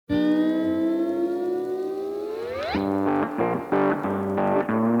Hello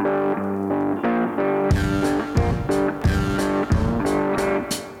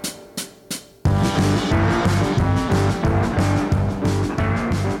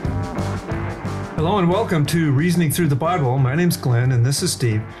and welcome to Reasoning Through the Bible. My name's Glenn and this is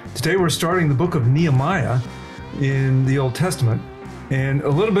Steve. Today we're starting the book of Nehemiah in the Old Testament. And a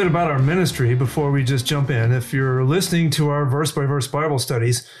little bit about our ministry before we just jump in. If you're listening to our verse-by-verse Bible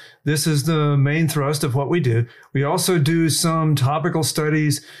studies, this is the main thrust of what we do. We also do some topical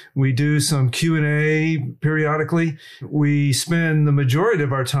studies. We do some Q&A periodically. We spend the majority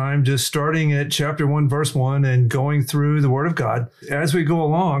of our time just starting at chapter 1, verse 1 and going through the Word of God. As we go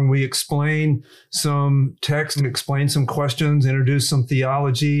along, we explain some text and explain some questions, introduce some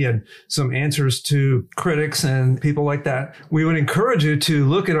theology and some answers to critics and people like that. We would encourage you to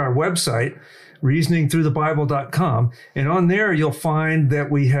look at our website, reasoningthroughthebible.com. And on there, you'll find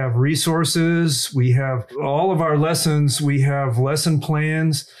that we have resources. We have all of our lessons. We have lesson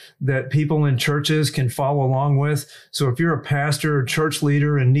plans that people in churches can follow along with. So if you're a pastor or church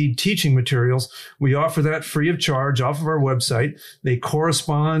leader and need teaching materials, we offer that free of charge off of our website. They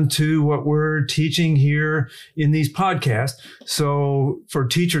correspond to what we're teaching here in these podcasts. So for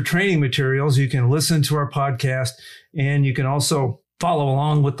teacher training materials, you can listen to our podcast and you can also follow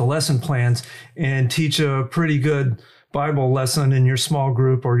along with the lesson plans and teach a pretty good Bible lesson in your small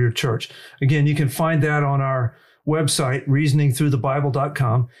group or your church. Again, you can find that on our website,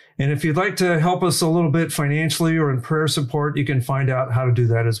 reasoningthroughthebible.com. And if you'd like to help us a little bit financially or in prayer support, you can find out how to do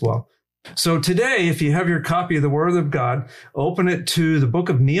that as well. So today, if you have your copy of the Word of God, open it to the book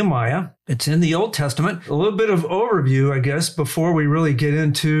of Nehemiah. It's in the Old Testament. A little bit of overview, I guess, before we really get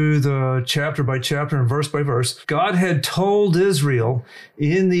into the chapter by chapter and verse by verse. God had told Israel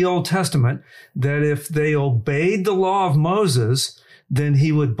in the Old Testament that if they obeyed the law of Moses, then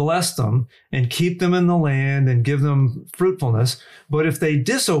he would bless them and keep them in the land and give them fruitfulness. But if they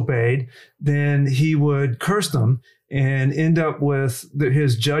disobeyed, then he would curse them and end up with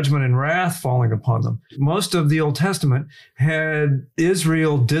his judgment and wrath falling upon them. Most of the Old Testament had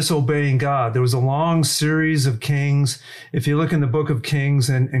Israel disobeying God. There was a long series of kings. If you look in the book of Kings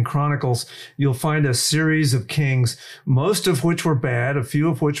and Chronicles, you'll find a series of kings, most of which were bad, a few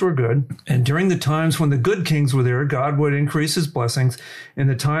of which were good. And during the times when the good kings were there, God would increase his blessings. In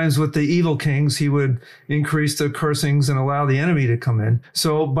the times with the evil kings, he would increase the cursings and allow the enemy to come in.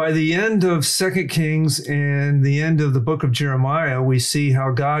 So by the end of 2 Kings and the end of the book of Jeremiah, we see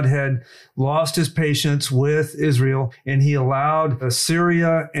how God had lost his patience with Israel, and he allowed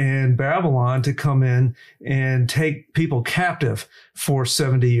Assyria and Babylon to come in and take people captive for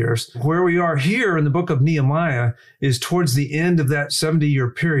 70 years. Where we are here in the book of Nehemiah is towards the end of that 70-year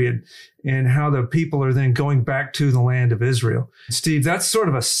period, and how the people are then going back to the land of Israel. Steve, that's sort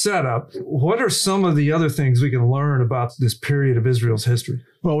of a setup. What are some of the other things we can learn about this period of Israel's history?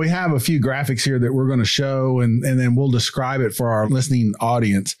 Well, we have a few graphics here that we're going to show, and then we'll describe it for our listening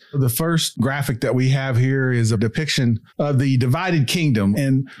audience. The first graphic that we have here is a depiction of the divided kingdom.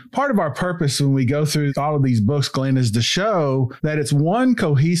 And part of our purpose when we go through all of these books, Glenn, is to show that it's one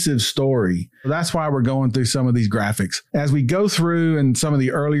cohesive story. That's why we're going through some of these graphics. As we go through in some of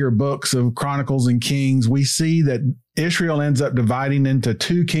the earlier books of Chronicles and Kings, we see that Israel ends up dividing into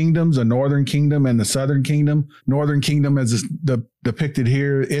two kingdoms, a northern kingdom and the southern kingdom. Northern kingdom, as depicted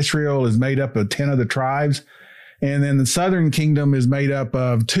here, Israel is made up of 10 of the tribes. And then the southern kingdom is made up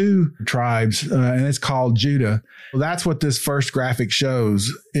of 2 tribes, and it's called Judah. Well, that's what this first graphic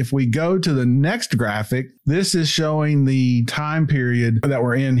shows. If we go to the next graphic, this is showing the time period that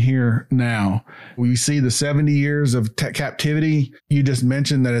we're in here now. We see the 70 years of captivity. You just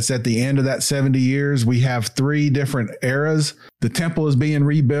mentioned that it's at the end of that 70 years. We have 3 different eras. The temple is being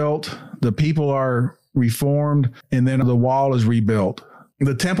rebuilt. The people are reformed, and then the wall is rebuilt.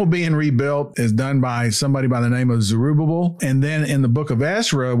 The temple being rebuilt is done by somebody by the name of Zerubbabel. And then in the book of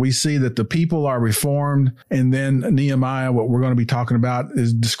Ezra, we see that the people are reformed. And then Nehemiah, what we're going to be talking about,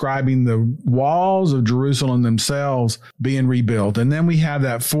 is describing the walls of Jerusalem themselves being rebuilt. And then we have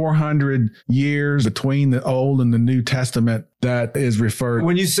that 400 years between the Old and the New Testament that is referred.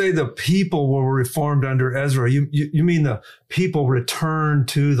 When you say the people were reformed under Ezra, you mean the people returned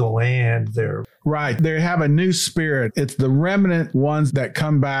to the land there? Right. They have a new spirit. It's the remnant ones that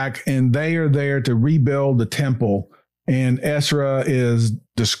come back, and they are there to rebuild the temple. And Ezra is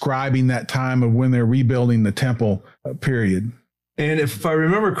describing that time of when they're rebuilding the temple period. And if I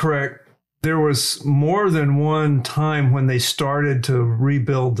remember correct, there was more than one time when they started to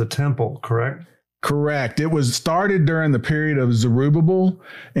rebuild the temple, correct? Correct. It was started during the period of Zerubbabel,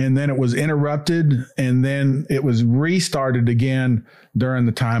 and then it was interrupted, and then it was restarted again during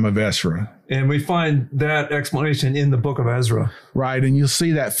the time of Ezra. And we find that explanation in the book of Ezra. Right. And you'll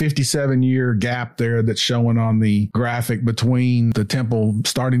see that 57-year gap there that's showing on the graphic between the temple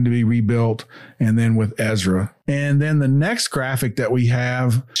starting to be rebuilt and then with Ezra. And then the next graphic that we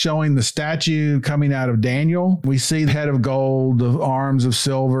have showing the statue coming out of Daniel, we see the head of gold, the arms of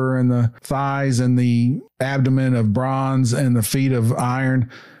silver, and the thighs and the abdomen of bronze and the feet of iron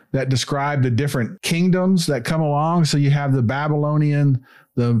that describe the different kingdoms that come along. So you have the Babylonian,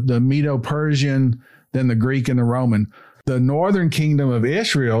 the Medo-Persian, then the Greek and the Roman. The northern kingdom of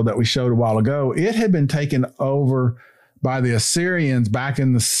Israel that we showed a while ago, it had been taken over by the Assyrians back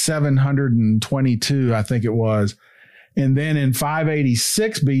in the 722, I think it was. And then in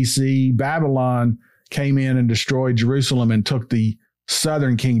 586 BC, Babylon came in and destroyed Jerusalem and took the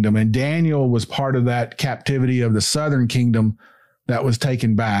southern kingdom. And Daniel was part of that captivity of the southern kingdom that was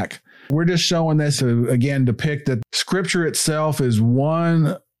taken back. We're just showing this to, again, depict that Scripture itself is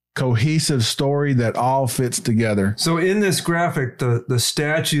one cohesive story that all fits together. So in this graphic, the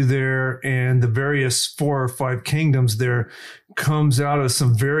statue there and the various 4 or 5 kingdoms there comes out of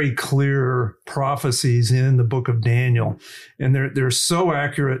some very clear prophecies in the book of Daniel. And they're so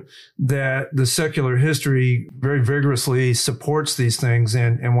accurate that the secular history very vigorously supports these things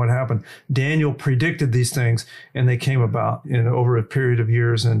and what happened. Daniel predicted these things and they came about over a period of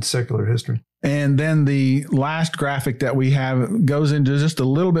years in secular history. And then the last graphic that we have goes into just a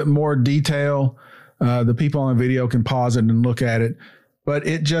little bit more detail. The people on the video can pause it and look at it, but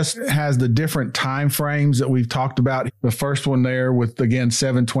it just has the different time frames that we've talked about. The first one there with, again,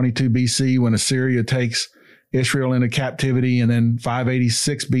 722 BC when Assyria takes Israel into captivity, and then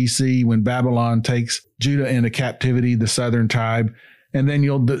 586 BC when Babylon takes Judah into captivity, the southern tribe. And then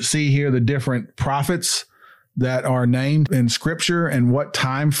you'll see here the different prophets that are named in Scripture and what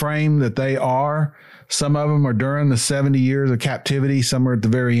time frame that they are. Some of them are during the 70 years of captivity. Some are at the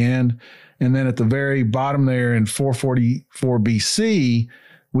very end. And then at the very bottom there in 444 BC,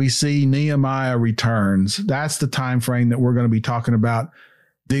 we see Nehemiah returns. That's the time frame that we're going to be talking about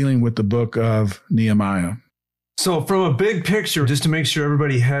dealing with the book of Nehemiah. So from a big picture, just to make sure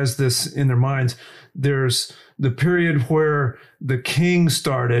everybody has this in their minds, there's the period where the king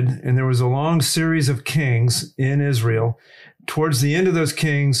started, and there was a long series of kings in Israel. Towards the end of those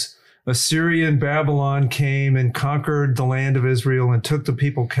kings, Assyria and Babylon came and conquered the land of Israel and took the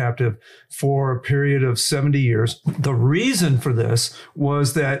people captive for a period of 70 years. The reason for this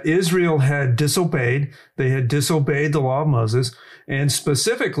was that Israel had disobeyed. They had disobeyed the law of Moses. And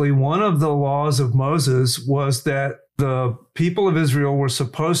specifically, one of the laws of Moses was that the people of Israel were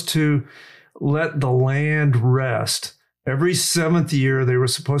supposed to let the land rest. Every 7th year, they were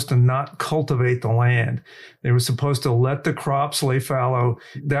supposed to not cultivate the land. They were supposed to let the crops lay fallow.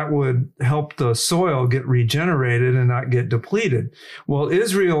 That would help the soil get regenerated and not get depleted. Well,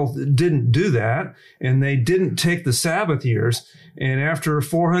 Israel didn't do that, and they didn't take the Sabbath years. And after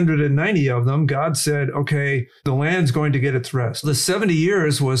 490 of them, God said, okay, the land's going to get its rest. The 70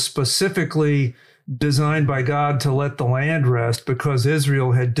 years was specifically designed by God to let the land rest because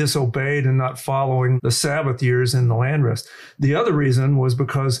Israel had disobeyed and not following the Sabbath years in the land rest. The other reason was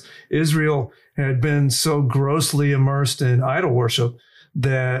because Israel had been so grossly immersed in idol worship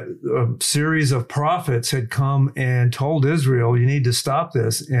that a series of prophets had come and told Israel, you need to stop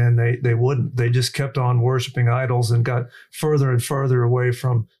this. And they wouldn't. They just kept on worshiping idols and got further and further away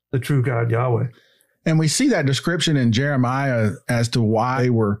from the true God, Yahweh. And we see that description in Jeremiah as to why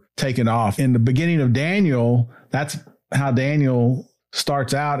they were taken off. In the beginning of Daniel, that's how Daniel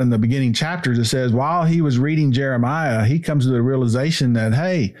starts out in the beginning chapters. It says, while he was reading Jeremiah, he comes to the realization that,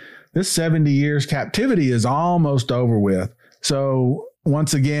 hey, this 70 years captivity is almost over with. So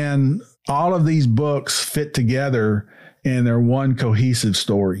once again, all of these books fit together and they're one cohesive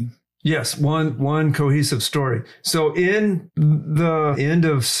story. Yes, one cohesive story. So in the end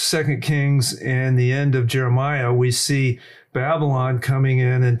of 2 Kings and the end of Jeremiah, we see Babylon coming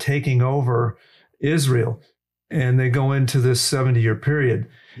in and taking over Israel. And they go into this 70-year period.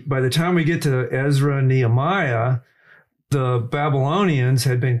 By the time we get to Ezra and Nehemiah, the Babylonians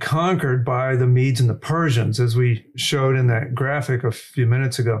had been conquered by the Medes and the Persians, as we showed in that graphic a few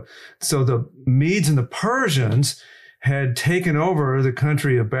minutes ago. So the Medes and the Persians had taken over the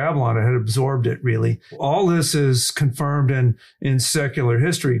country of Babylon and had absorbed it, really. All this is confirmed in secular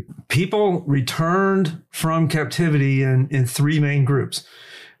history. People returned from captivity in 3 main groups.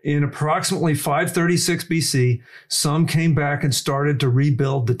 In approximately 536 BC, some came back and started to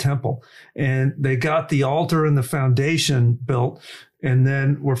rebuild the temple. And they got the altar and the foundation built, and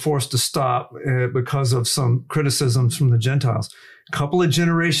then were forced to stop because of some criticisms from the Gentiles. A couple of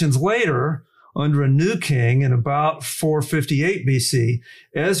generations later, under a new king in about 458 BC.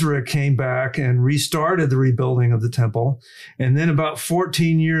 Ezra came back and restarted the rebuilding of the temple. And then about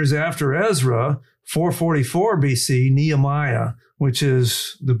 14 years after Ezra, 444 BC, Nehemiah, which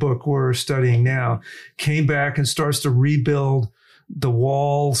is the book we're studying now, came back and starts to rebuild the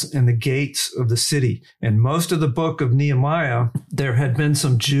walls and the gates of the city. And most of the book of Nehemiah, there had been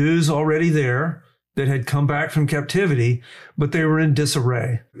some Jews already there that had come back from captivity, but they were in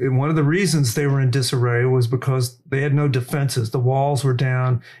disarray. And one of the reasons they were in disarray was because they had no defenses. The walls were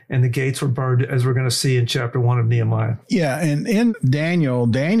down and the gates were burned, as we're going to see in chapter 1 of Nehemiah. Yeah, and in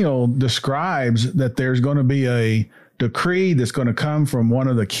Daniel describes that there's going to be a decree that's going to come from one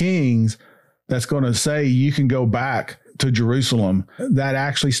of the kings that's going to say you can go back to Jerusalem. That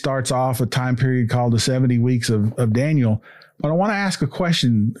actually starts off a time period called the 70 weeks of Daniel. But I want to ask a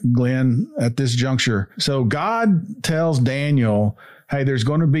question, Glenn, at this juncture. So God tells Daniel, hey, there's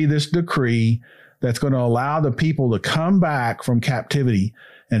going to be this decree that's going to allow the people to come back from captivity,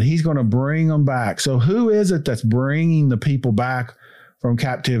 and he's going to bring them back. So who is it that's bringing the people back from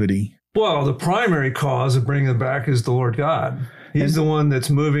captivity? Well, the primary cause of bringing them back is the Lord God. He's the one that's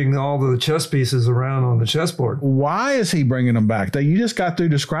moving all of the chess pieces around on the chessboard. Why is he bringing them back? You just got through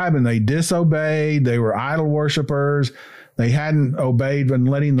describing they disobeyed, they were idol worshipers, they hadn't obeyed when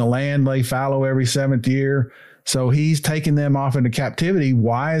letting the land lay fallow every seventh year. So he's taking them off into captivity.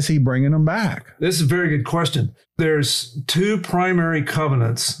 Why is he bringing them back? This is a very good question. There's two primary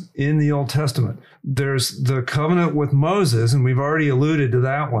covenants in the Old Testament. There's the covenant with Moses, and we've already alluded to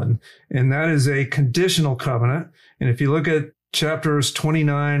that one. And that is a conditional covenant. And if you look at chapters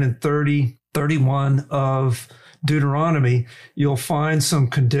 29 and 30, 31 of Deuteronomy, you'll find some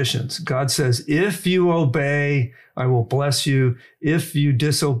conditions. God says, if you obey, I will bless you. If you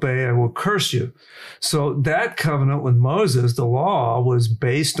disobey, I will curse you. So that covenant with Moses, the law, was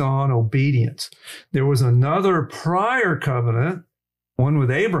based on obedience. There was another prior covenant, one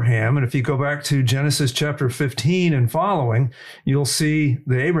with Abraham. And if you go back to Genesis chapter 15 and following, you'll see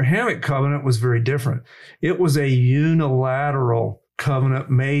the Abrahamic covenant was very different. It was a unilateral covenant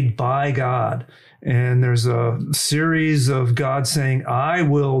made by God. And there's a series of God saying, I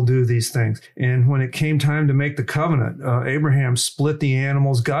will do these things. And when it came time to make the covenant, Abraham split the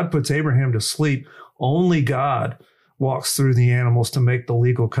animals. God puts Abraham to sleep. Only God walks through the animals to make the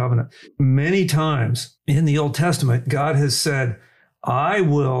legal covenant. Many times in the Old Testament, God has said, I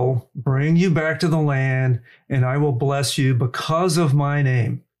will bring you back to the land and I will bless you because of my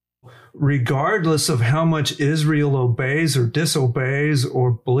name. Regardless of how much Israel obeys or disobeys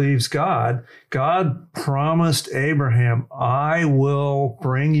or believes God, God promised Abraham, I will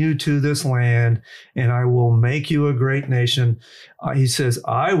bring you to this land and I will make you a great nation. He says,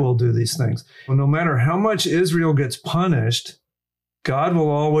 I will do these things. Well, no matter how much Israel gets punished, God will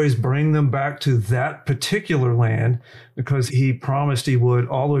always bring them back to that particular land because he promised he would,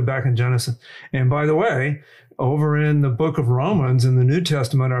 all the way back in Genesis. And by the way, over in the book of Romans in the New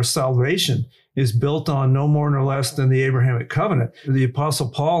Testament, our salvation is built on no more nor less than the Abrahamic covenant. The Apostle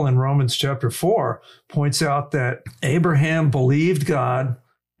Paul in Romans chapter 4 points out that Abraham believed God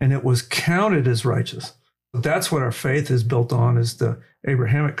and it was counted as righteous. That's what our faith is built on, is the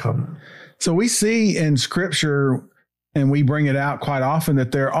Abrahamic covenant. So we see in Scripture, and we bring it out quite often,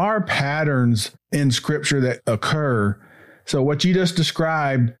 that there are patterns in Scripture that occur. So what you just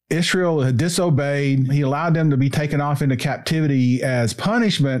described, Israel had disobeyed. He allowed them to be taken off into captivity as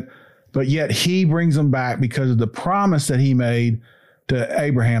punishment, but yet he brings them back because of the promise that he made to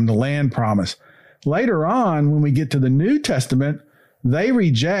Abraham, the land promise. Later on, when we get to the New Testament, they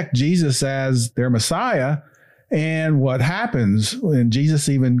reject Jesus as their Messiah. And what happens when Jesus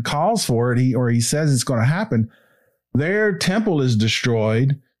even calls for it, he says it's going to happen, their temple is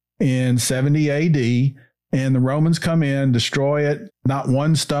destroyed in 70 AD. And the Romans come in, destroy it. Not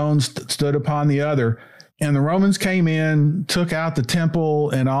one stone stood upon the other. And the Romans came in, took out the temple,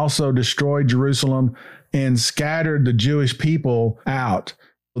 and also destroyed Jerusalem and scattered the Jewish people out.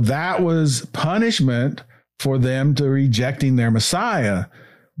 That was punishment for them to rejecting their Messiah.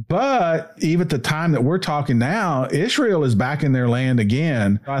 But even at the time that we're talking now, Israel is back in their land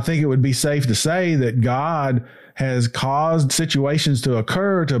again. I think it would be safe to say that God has caused situations to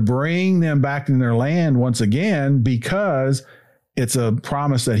occur to bring them back in their land once again, because it's a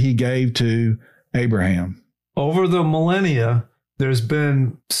promise that he gave to Abraham. Over the millennia, there's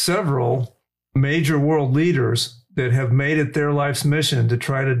been several major world leaders that have made it their life's mission to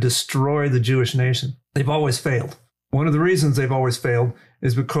try to destroy the Jewish nation. They've always failed. One of the reasons they've always failed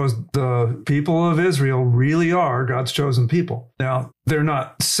is because the people of Israel really are God's chosen people. Now, they're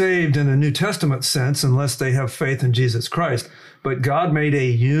not saved in a New Testament sense unless they have faith in Jesus Christ. But God made a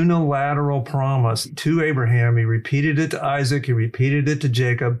unilateral promise to Abraham. He repeated it to Isaac. He repeated it to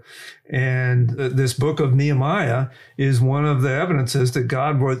Jacob. And this book of Nehemiah is one of the evidences that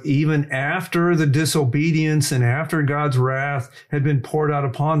God was, even after the disobedience and after God's wrath had been poured out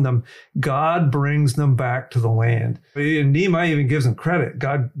upon them, God brings them back to the land. And Nehemiah even gives them credit.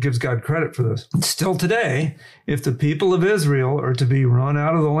 God gives God credit for this. Still today, if the people of Israel are to be run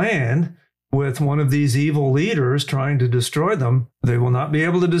out of the land with one of these evil leaders trying to destroy them, they will not be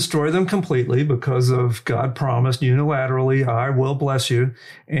able to destroy them completely because of God promised unilaterally, I will bless you.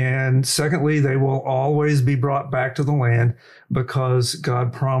 And secondly, they will always be brought back to the land because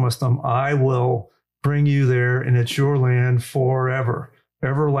God promised them, I will bring you there and it's your land forever.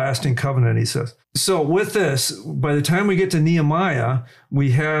 Everlasting covenant, he says. So with this, by the time we get to Nehemiah,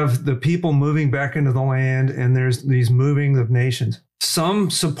 we have the people moving back into the land and there's these moving of nations. Some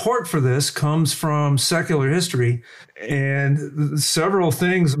support for this comes from secular history, and several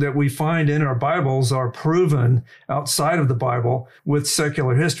things that we find in our Bibles are proven outside of the Bible with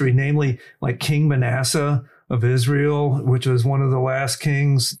secular history, namely like King Manasseh of Israel, which was one of the last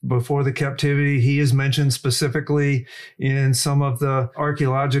kings before the captivity. He is mentioned specifically in some of the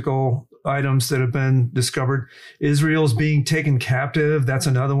archaeological items that have been discovered. Israel's being taken captive. That's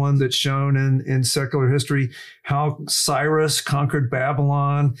another one that's shown in secular history. How Cyrus conquered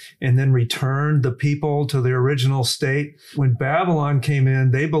Babylon and then returned the people to their original state. When Babylon came in,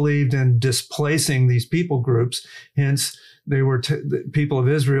 they believed in displacing these people groups. Hence, they were the people of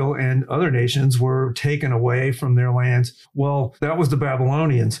Israel and other nations were taken away from their lands. Well, that was the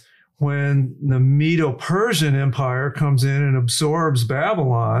Babylonians. When the Medo-Persian Empire comes in and absorbs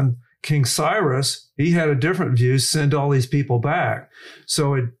Babylon, King Cyrus, he had a different view, send all these people back.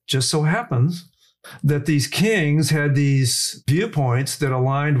 So it just so happens that these kings had these viewpoints that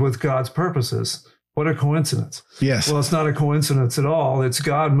aligned with God's purposes. What a coincidence. Yes. Well, it's not a coincidence at all. It's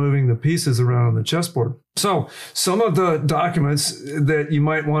God moving the pieces around on the chessboard. So some of the documents that you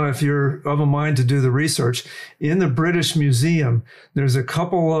might want, if you're of a mind to do the research, in the British Museum, there's a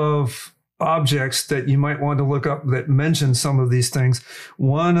couple of objects that you might want to look up that mention some of these things.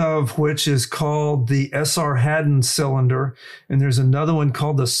 One of which is called the Esarhaddon cylinder, and there's another one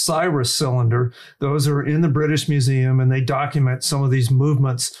called the Cyrus cylinder. Those are in the British Museum, and they document some of these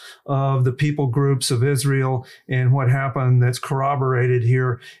movements of the people groups of Israel and what happened that's corroborated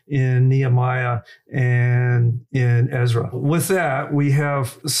here in Nehemiah and in Ezra. With that, we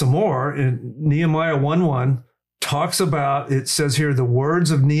have some more in Nehemiah 1:1. Talks about, it says here, the words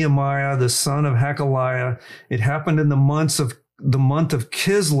of Nehemiah, the son of Hakaliah. It happened in the month of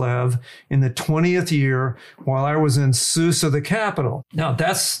Kislev in the 20th year while I was in Susa, the capital. Now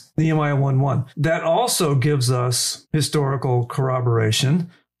that's Nehemiah 1:1. That also gives us historical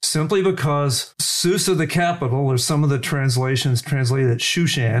corroboration simply because Susa, the capital, or some of the translations translate it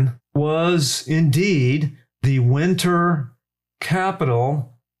Shushan, was indeed the winter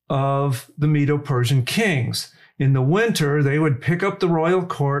capital of the Medo-Persian kings. In the winter, they would pick up the royal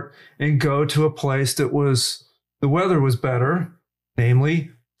court and go to a place that the weather was better,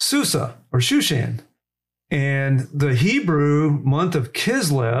 namely Susa or Shushan. And the Hebrew month of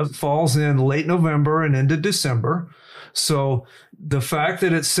Kislev falls in late November and into December. So the fact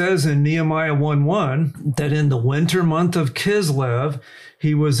that it says in Nehemiah 1:1 that in the winter month of Kislev,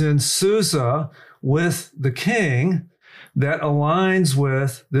 he was in Susa with the king, that aligns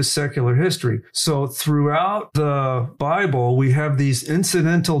with this secular history. So throughout the Bible, we have these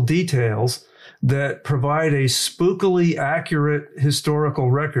incidental details that provide a spookily accurate historical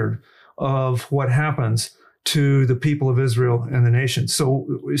record of what happens to the people of Israel and the nation. So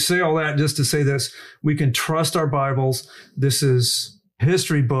we say all that just to say this: we can trust our Bibles. This is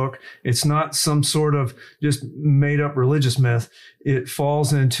history book. It's not some sort of just made up religious myth. It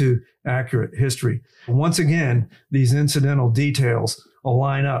falls into accurate history. Once again, these incidental details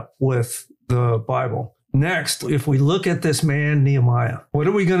align up with the Bible. Next, if we look at this man, Nehemiah, what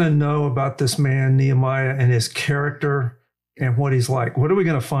are we going to know about this man, Nehemiah, and his character and what he's like? What are we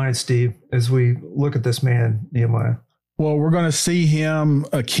going to find, Steve, as we look at this man, Nehemiah? Well, we're going to see him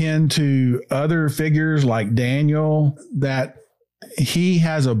akin to other figures like Daniel, that he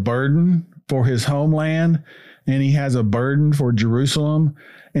has a burden for his homeland and he has a burden for Jerusalem.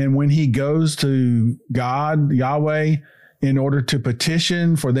 And when he goes to God, Yahweh, in order to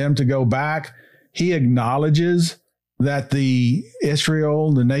petition for them to go back, he acknowledges that the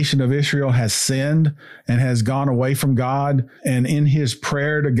nation of Israel has sinned and has gone away from God. And in his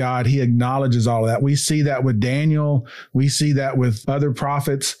prayer to God, he acknowledges all of that. We see that with Daniel. We see that with other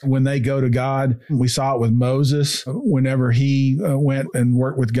prophets when they go to God. We saw it with Moses whenever he went and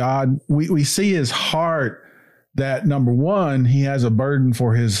worked with God. We see his heart that, number one, he has a burden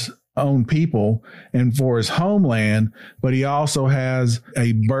for his own people and for his homeland, but he also has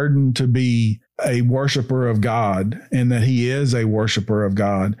a burden to be a worshiper of God, and that he is a worshiper of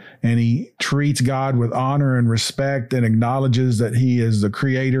God, and he treats God with honor and respect and acknowledges that he is the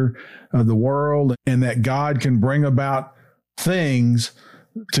creator of the world and that God can bring about things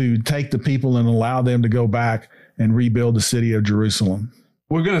to take the people and allow them to go back and rebuild the city of Jerusalem.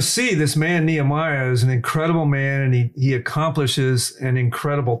 We're going to see this man, Nehemiah, is an incredible man, and he accomplishes an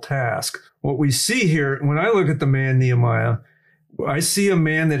incredible task. What we see here, when I look at the man, Nehemiah, I see a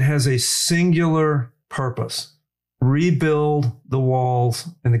man that has a singular purpose: rebuild the walls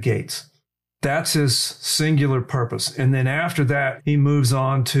and the gates. That's his singular purpose. And then after that, he moves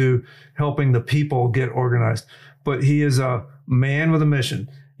on to helping the people get organized. But he is a man with a mission.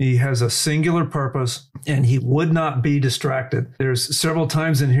 He has a singular purpose, and he would not be distracted. There's several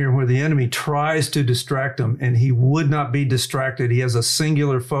times in here where the enemy tries to distract him, and he would not be distracted. He has a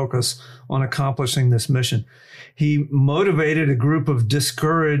singular focus on accomplishing this mission. He motivated a group of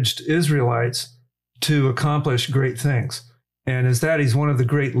discouraged Israelites to accomplish great things. And as that, he's one of the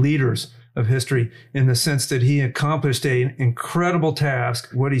great leaders of history in the sense that he accomplished an incredible task.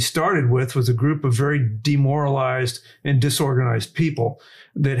 What he started with was a group of very demoralized and disorganized people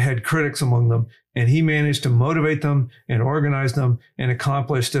that had critics among them. And he managed to motivate them and organize them and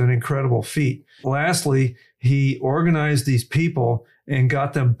accomplished an incredible feat. Lastly, he organized these people and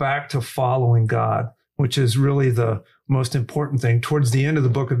got them back to following God, which is really the most important thing. Towards the end of the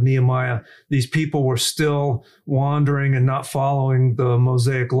book of Nehemiah, these people were still wandering and not following the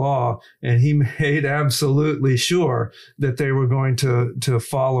Mosaic law, and he made absolutely sure that they were going to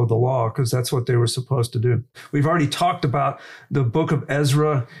follow the law, because that's what they were supposed to do. We've already talked about the book of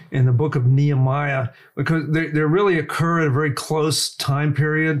Ezra and the book of Nehemiah, because they really occur at a very close time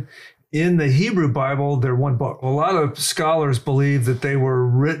period. In the Hebrew Bible, they're one book. A lot of scholars believe that they were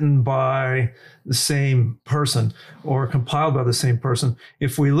written by the same person or compiled by the same person.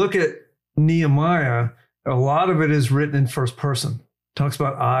 If we look at Nehemiah, a lot of it is written in first person. It talks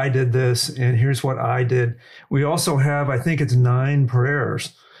about, I did this, and here's what I did. We also have, I think it's 9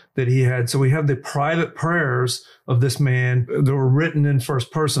 prayers that he had. So we have the private prayers of this man that were written in first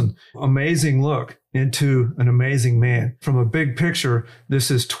person. Amazing look into an amazing man. From a big picture,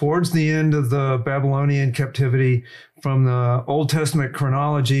 this is towards the end of the Babylonian captivity. From the Old Testament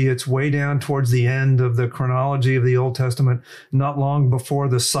chronology, it's way down towards the end of the chronology of the Old Testament, not long before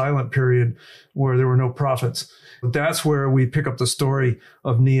the silent period where there were no prophets. But that's where we pick up the story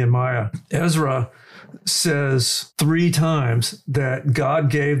of Nehemiah. Ezra says 3 times that God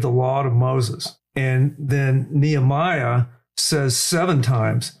gave the law to Moses. And then Nehemiah says 7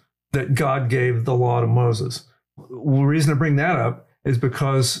 times that God gave the law to Moses. The reason I bring that up is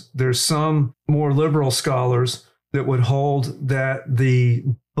because there's some more liberal scholars that would hold that the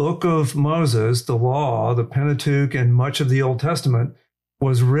book of Moses, the law, the Pentateuch, and much of the Old Testament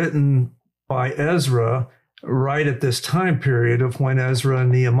was written by Ezra right at this time period of when Ezra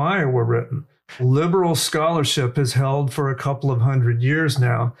and Nehemiah were written. Liberal scholarship has held for a couple of hundred years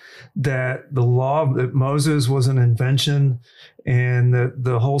now that the law, that Moses was an invention, and that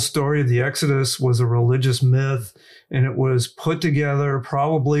the whole story of the Exodus was a religious myth, and it was put together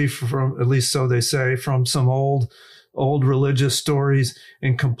probably from, at least so they say, from some old religious stories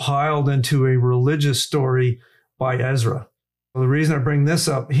and compiled into a religious story by Ezra. The reason I bring this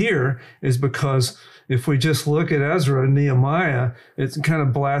up here is because if we just look at Ezra and Nehemiah, it kind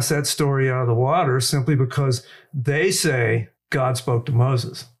of blasts that story out of the water simply because they say God spoke to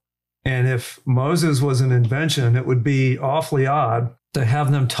Moses. And if Moses was an invention, it would be awfully odd to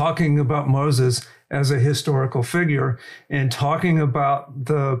have them talking about Moses as a historical figure and talking about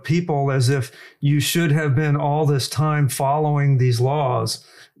the people as if you should have been all this time following these laws.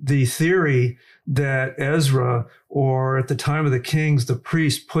 The theory that Ezra, or at the time of the kings, the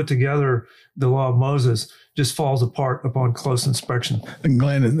priests put together the law of Moses, just falls apart upon close inspection. And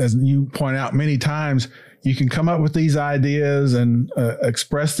Glenn, as you point out many times, you can come up with these ideas and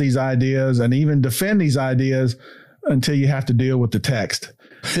express these ideas and even defend these ideas until you have to deal with the text.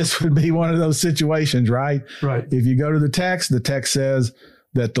 This would be one of those situations, right? Right. If you go to the text says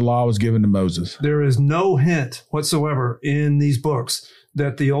that the law was given to Moses. There is no hint whatsoever in these books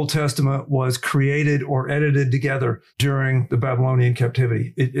that the Old Testament was created or edited together during the Babylonian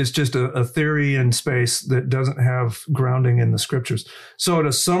captivity. It's just a theory in space that doesn't have grounding in the scriptures. So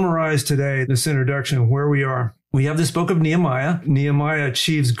to summarize today, this introduction, where we are, we have this book of Nehemiah. Nehemiah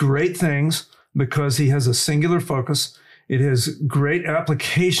achieves great things because he has a singular focus. It has great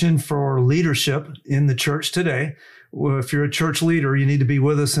application for leadership in the church today. Well, if you're a church leader, you need to be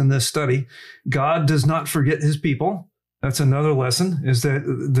with us in this study. God does not forget his people. That's another lesson, is that,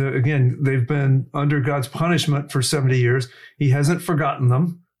 again, they've been under God's punishment for 70 years. He hasn't forgotten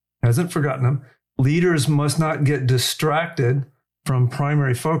them, Leaders must not get distracted from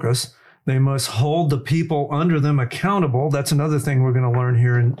primary focus. They must hold the people under them accountable. That's another thing we're going to learn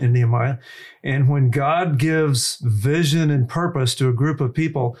here in Nehemiah. And when God gives vision and purpose to a group of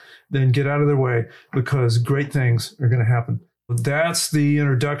people, then get out of their way, because great things are going to happen. That's the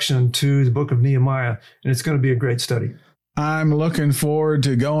introduction to the book of Nehemiah, and it's going to be a great study. I'm looking forward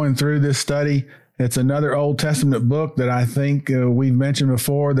to going through this study. It's another Old Testament book that I think we've mentioned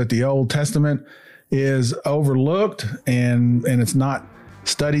before, that the Old Testament is overlooked and it's not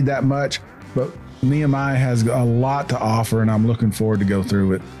studied that much, but Nehemiah has a lot to offer, and I'm looking forward to go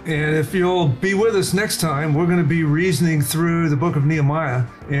through it. And if you'll be with us next time, we're going to be reasoning through the book of Nehemiah,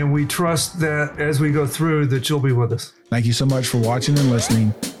 and we trust that as we go through that you'll be with us. Thank you so much for watching and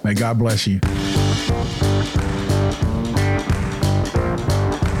listening. May God bless you.